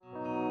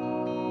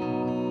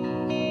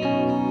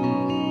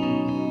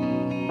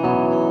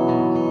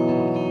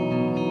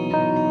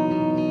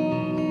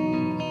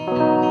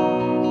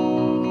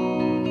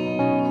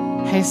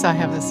so I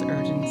have this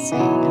urgency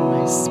in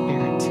my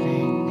spirit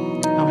today.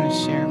 I want to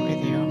share it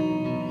with you.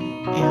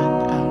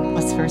 And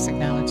let's first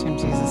acknowledge him.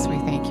 Jesus, we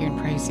thank you and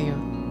praise you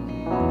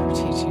for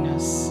teaching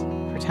us,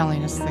 for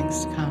telling us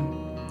things to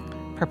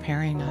come,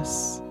 preparing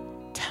us,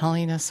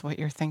 telling us what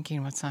you're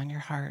thinking, what's on your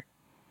heart.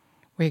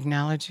 We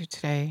acknowledge you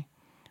today.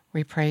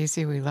 We praise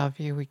you. We love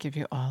you. We give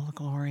you all the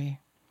glory.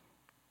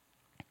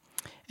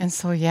 And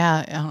so,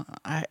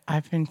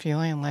 I've been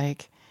feeling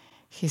like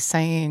he's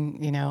saying,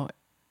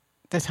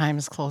 the time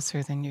is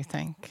closer than you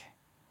think.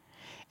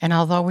 And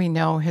although we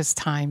know his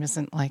time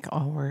isn't like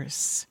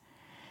ours,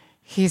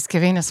 he's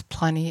giving us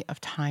plenty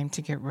of time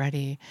to get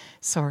ready,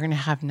 so we're going to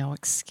have no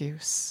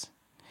excuse.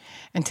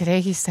 And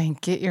today he's saying,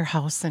 get your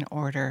house in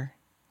order.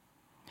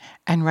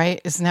 And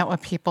right, isn't that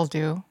what people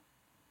do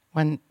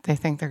when they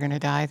think they're going to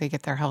die? They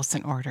get their house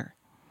in order.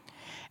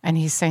 And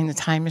he's saying the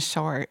time is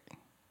short.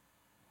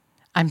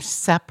 I'm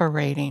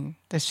separating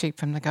the sheep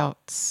from the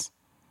goats.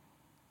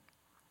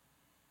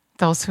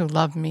 Those who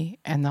love me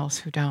and those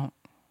who don't.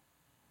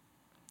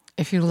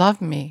 If you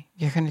love me,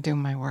 you're going to do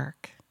my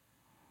work.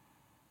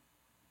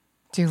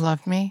 Do you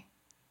love me?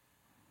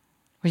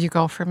 Will you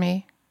go for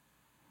me?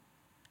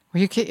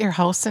 Will you get your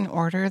house in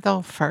order,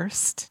 though,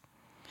 first?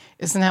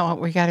 Isn't that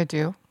what we got to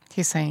do?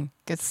 He's saying,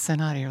 get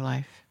sin out of your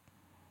life.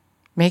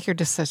 Make your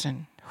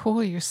decision. Who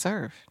will you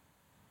serve?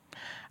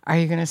 Are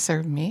you going to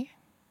serve me?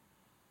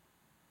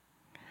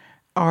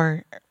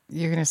 Or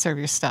you're going to serve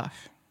your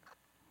stuff?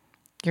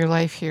 Your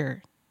life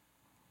here.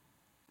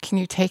 Can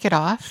you take it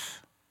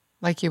off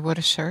like you would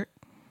a shirt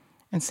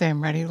and say,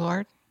 I'm ready,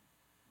 Lord?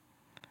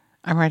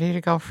 I'm ready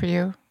to go for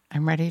you.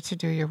 I'm ready to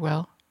do your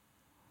will.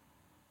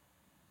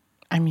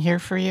 I'm here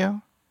for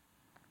you.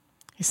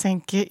 He's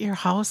saying, get your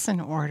house in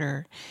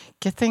order.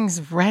 Get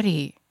things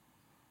ready.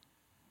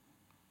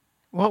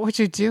 What would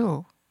you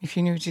do if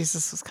you knew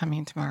Jesus was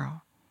coming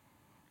tomorrow?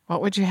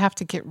 What would you have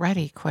to get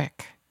ready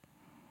quick?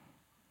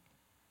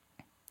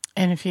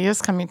 And if he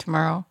is coming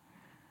tomorrow,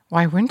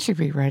 why wouldn't you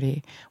be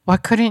ready?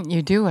 What couldn't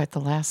you do at the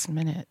last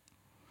minute?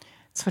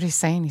 That's what he's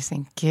saying. He's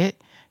saying,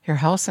 get your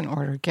house in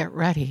order. Get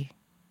ready.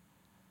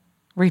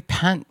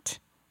 Repent.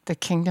 The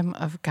kingdom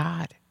of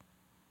God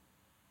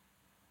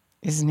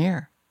is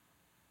near.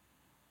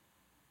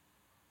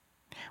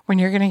 When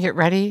you're going to get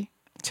ready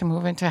to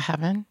move into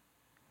heaven,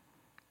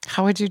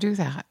 how would you do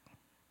that?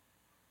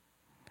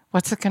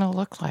 What's it going to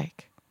look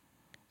like?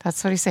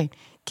 That's what he's saying.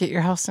 Get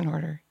your house in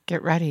order.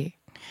 Get ready.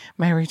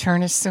 My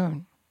return is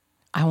soon.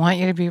 I want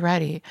you to be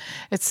ready.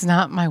 It's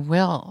not my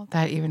will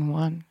that even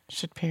one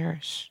should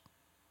perish.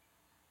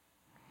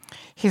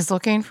 He's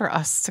looking for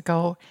us to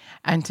go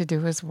and to do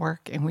his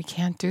work, and we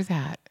can't do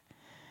that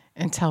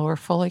until we're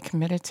fully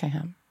committed to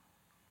him.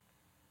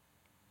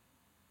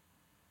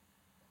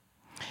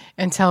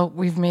 Until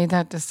we've made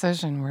that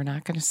decision, we're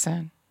not going to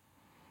sin.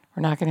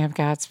 We're not going to have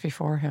gods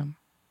before him.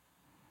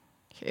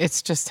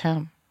 It's just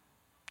him.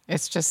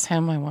 It's just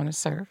him I want to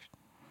serve,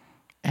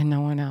 and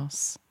no one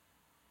else.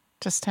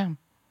 Just him.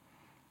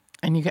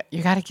 And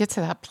you got to get to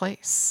that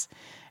place.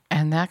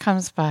 And that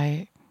comes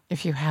by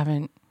if you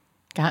haven't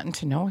gotten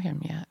to know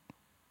him yet.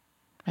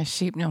 My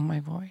sheep know my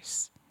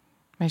voice.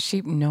 My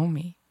sheep know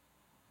me.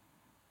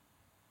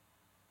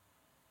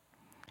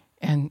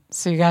 And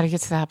so you got to get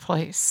to that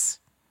place.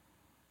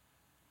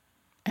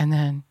 And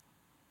then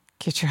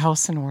get your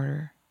house in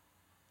order.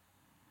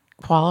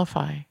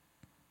 Qualify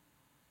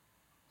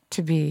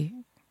to be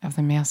of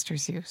the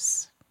Master's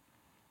use.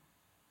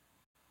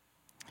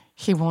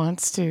 He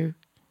wants to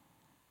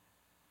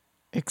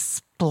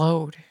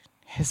explode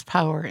his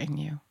power in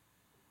you.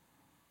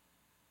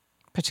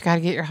 But you got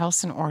to get your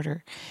house in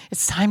order.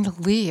 It's time to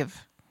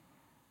leave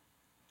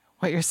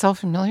what you're so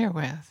familiar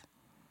with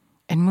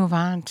and move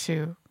on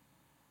to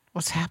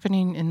what's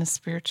happening in the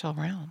spiritual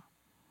realm.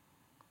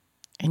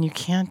 And you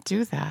can't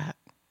do that.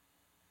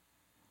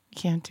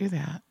 You can't do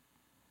that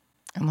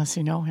unless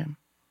you know him,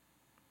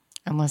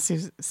 unless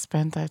you've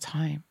spent that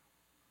time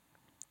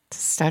to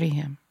study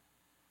him.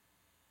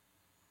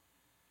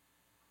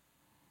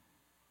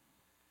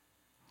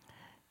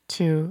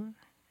 To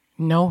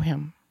know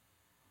him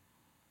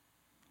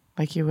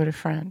like you would a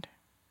friend.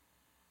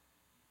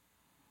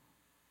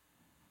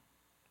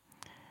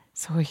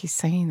 So he's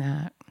saying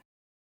that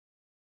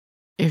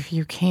if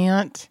you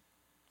can't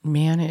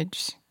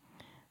manage,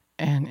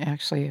 and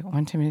actually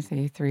 1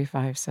 Timothy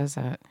 3:5 says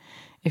that,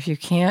 if you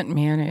can't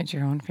manage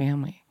your own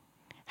family,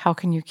 how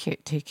can you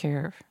take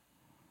care of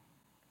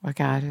what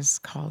God has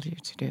called you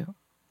to do?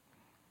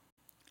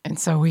 And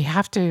so we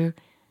have to,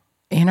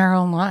 in our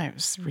own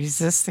lives,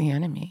 resist the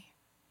enemy.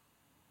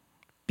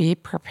 Be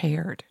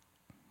prepared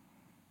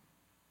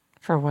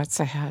for what's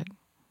ahead.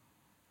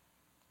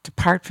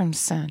 Depart from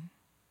sin.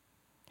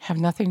 Have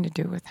nothing to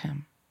do with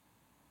him.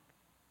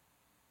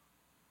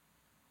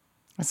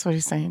 That's what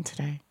he's saying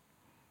today.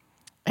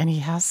 And he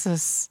has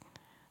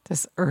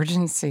this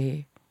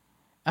urgency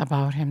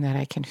about him that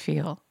I can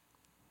feel.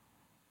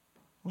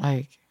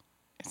 Like,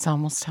 it's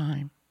almost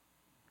time.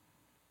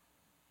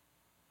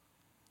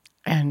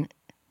 And,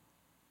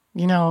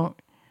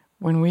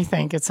 when we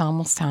think it's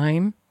almost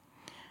time,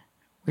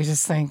 we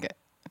just think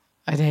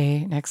a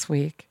day next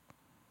week.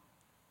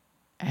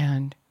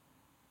 And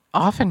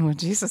often with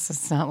Jesus,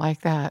 it's not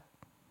like that.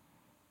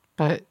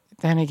 But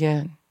then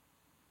again,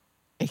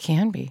 it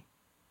can be.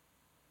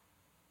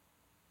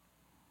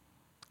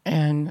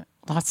 And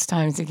lots of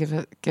times he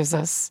gives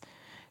us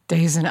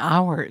days and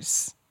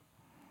hours.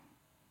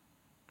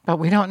 But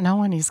we don't know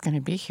when he's going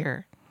to be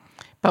here.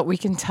 But we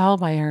can tell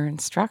by our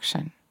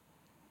instruction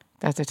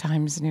that the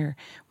time is near.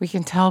 We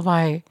can tell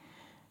by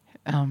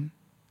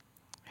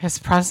his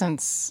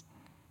presence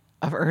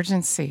of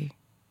urgency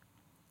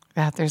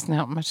that there's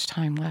not much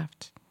time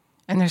left.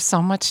 And there's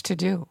so much to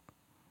do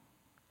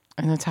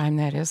in the time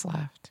that is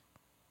left.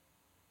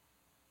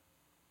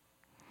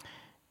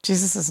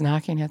 Jesus is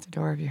knocking at the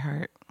door of your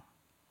heart.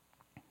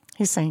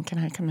 He's saying, can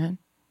I come in?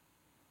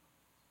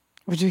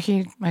 Would you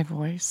heed my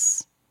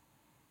voice?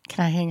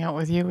 Can I hang out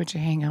with you? Would you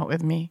hang out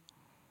with me?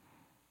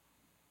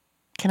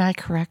 Can I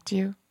correct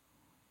you?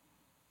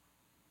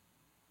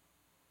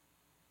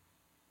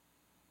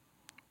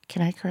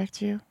 Can I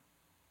correct you?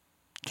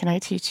 Can I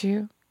teach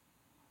you?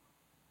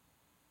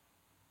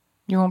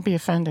 You won't be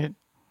offended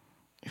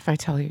if I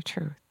tell you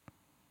truth.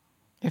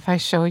 If I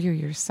show you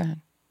your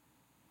sin.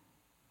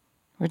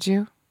 Would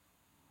you?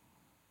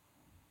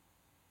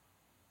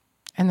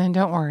 And then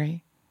don't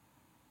worry.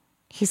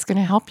 He's going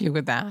to help you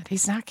with that.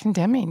 He's not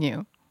condemning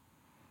you.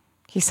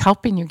 He's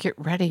helping you get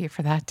ready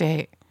for that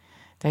day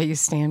that you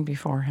stand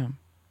before him.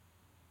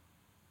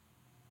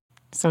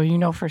 So you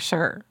know for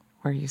sure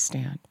where you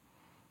stand.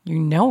 You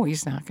know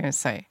he's not going to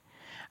say,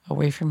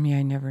 away from me,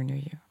 I never knew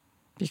you.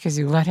 Because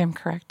you let him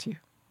correct you.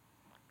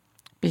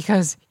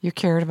 Because you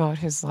cared about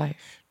his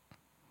life.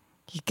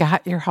 You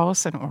got your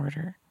house in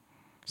order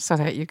so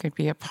that you could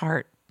be a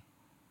part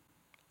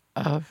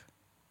of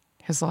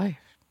his life.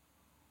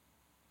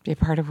 Be a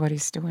part of what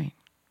he's doing.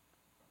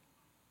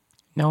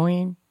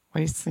 Knowing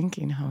what he's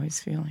thinking, how he's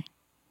feeling.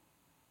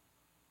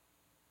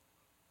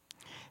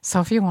 So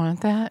if you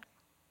want that,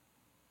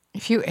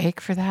 if you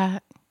ache for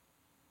that,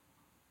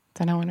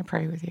 then I want to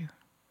pray with you.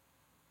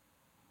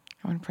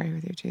 I want to pray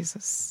with you,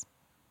 Jesus.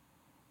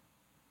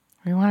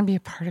 We want to be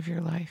a part of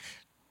your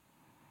life.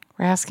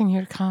 We're asking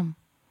you to come,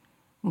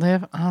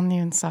 live on the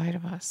inside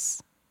of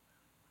us.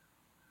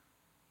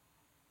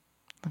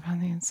 Live on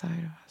the inside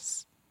of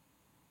us.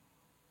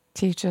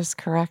 Teach us,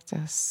 correct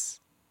us.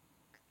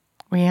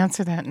 We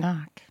answer that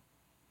knock.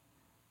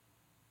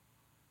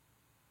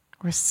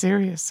 We're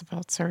serious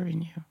about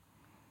serving you.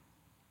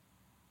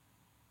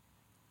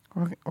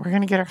 We're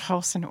going to get our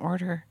house in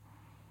order,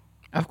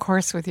 of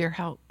course, with your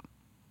help.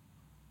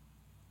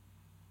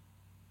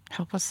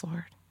 Help us,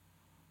 Lord,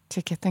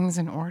 to get things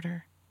in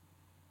order,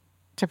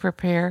 to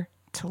prepare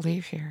to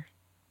leave here.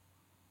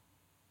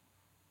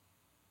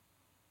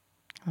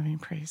 Let me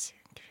praise you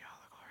and give you all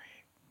the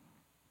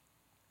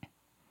glory.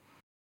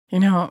 You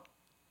know,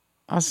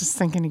 I was just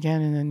thinking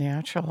again in the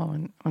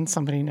natural, when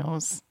somebody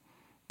knows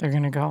they're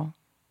going to go,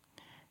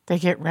 they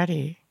get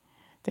ready.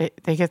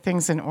 They get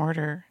things in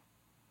order.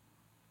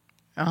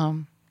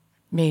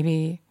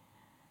 Maybe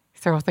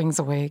throw things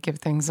away, give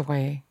things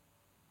away.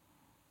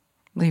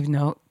 Leave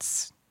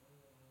notes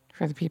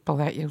for the people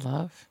that you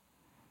love.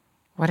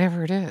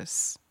 Whatever it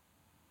is.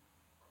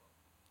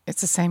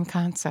 It's the same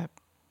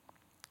concept.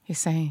 He's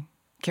saying,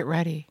 get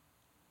ready.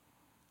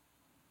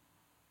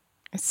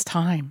 It's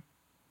time.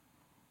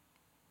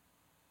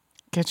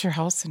 Get your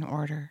house in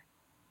order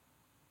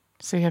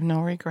so you have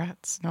no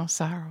regrets, no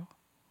sorrow.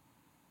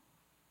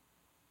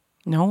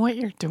 Know what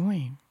you're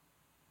doing.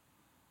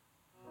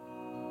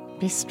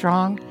 Be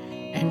strong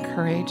and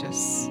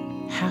courageous.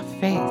 Have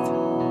faith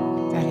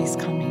that he's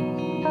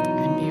coming,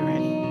 and be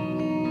ready.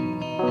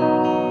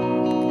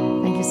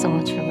 Thank you so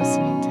much for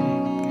listening today.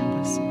 God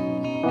bless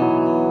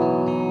you.